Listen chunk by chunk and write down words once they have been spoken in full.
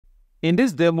In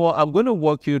this demo, I'm going to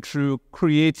walk you through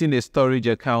creating a storage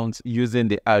account using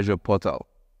the Azure portal.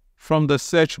 From the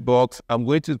search box, I'm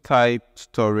going to type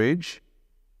storage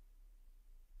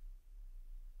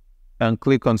and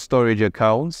click on storage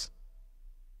accounts.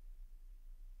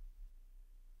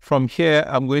 From here,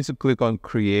 I'm going to click on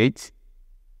create.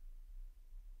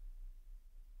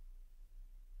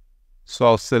 So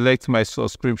I'll select my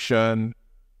subscription.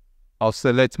 I'll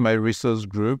select my resource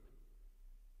group.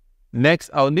 Next,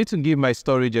 I'll need to give my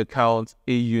storage account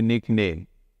a unique name.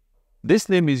 This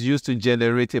name is used to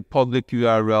generate a public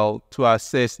URL to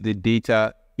access the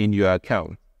data in your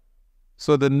account.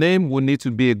 So the name will need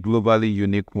to be a globally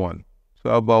unique one. So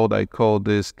how about I call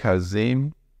this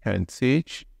Kazeem and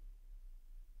teach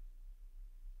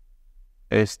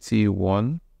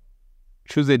ST1.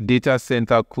 Choose a data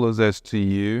center closest to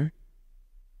you.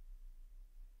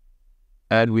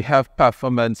 And we have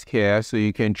performance here, so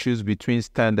you can choose between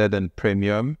standard and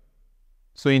premium.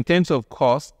 So in terms of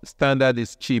cost, standard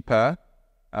is cheaper.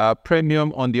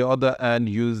 Premium, on the other hand,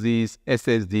 uses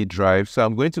SSD drive. So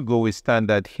I'm going to go with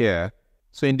standard here.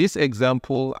 So in this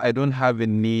example, I don't have a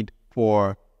need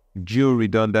for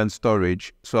geo-redundant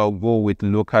storage. So I'll go with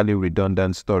locally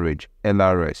redundant storage,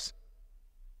 LRS.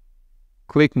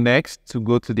 Click Next to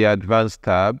go to the Advanced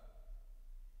tab.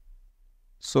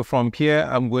 So from here,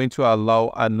 I'm going to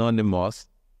allow anonymous.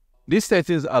 This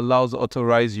settings allows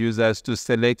authorized users to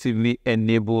selectively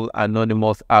enable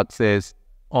anonymous access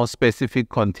on specific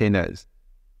containers.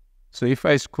 So if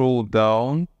I scroll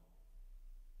down,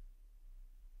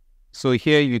 so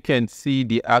here you can see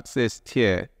the access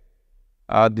tier.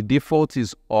 The default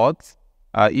is auth.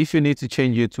 If you need to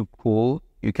change it to cool,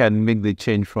 you can make the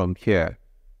change from here.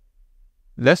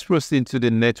 Let's proceed to the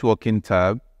networking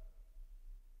tab.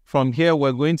 From here,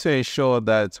 we're going to ensure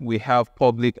that we have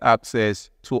public access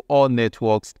to all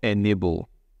networks enabled.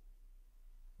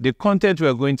 The content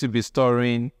we're going to be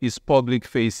storing is public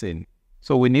facing,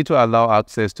 so we need to allow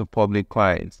access to public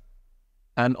clients.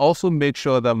 And also make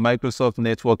sure that Microsoft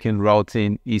Networking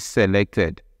Routing is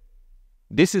selected.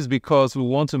 This is because we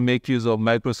want to make use of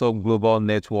Microsoft Global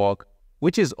Network,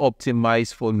 which is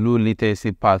optimized for low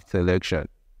latency path selection.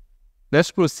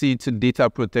 Let's proceed to Data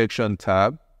Protection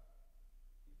tab.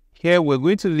 Here, we're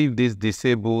going to leave this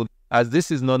disabled as this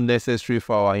is not necessary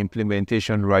for our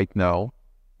implementation right now.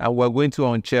 And we're going to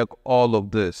uncheck all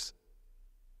of this.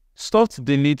 Soft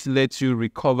delete lets you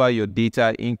recover your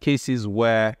data in cases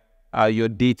where your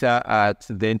data are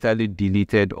accidentally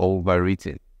deleted or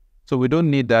overwritten. So we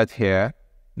don't need that here.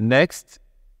 Next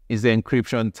is the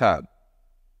Encryption tab.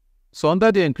 So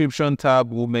under the Encryption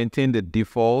tab, we'll maintain the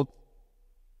default.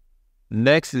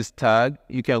 Next is tag.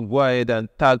 You can go ahead and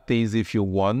tag things if you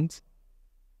want.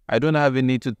 I don't have a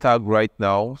need to tag right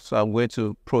now, so I'm going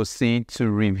to proceed to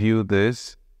review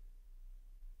this.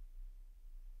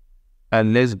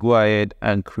 And let's go ahead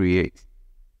and create.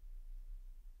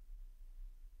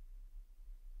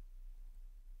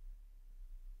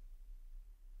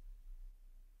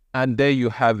 And there you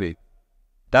have it.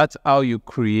 That's how you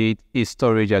create a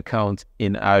storage account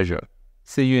in Azure.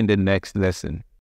 See you in the next lesson.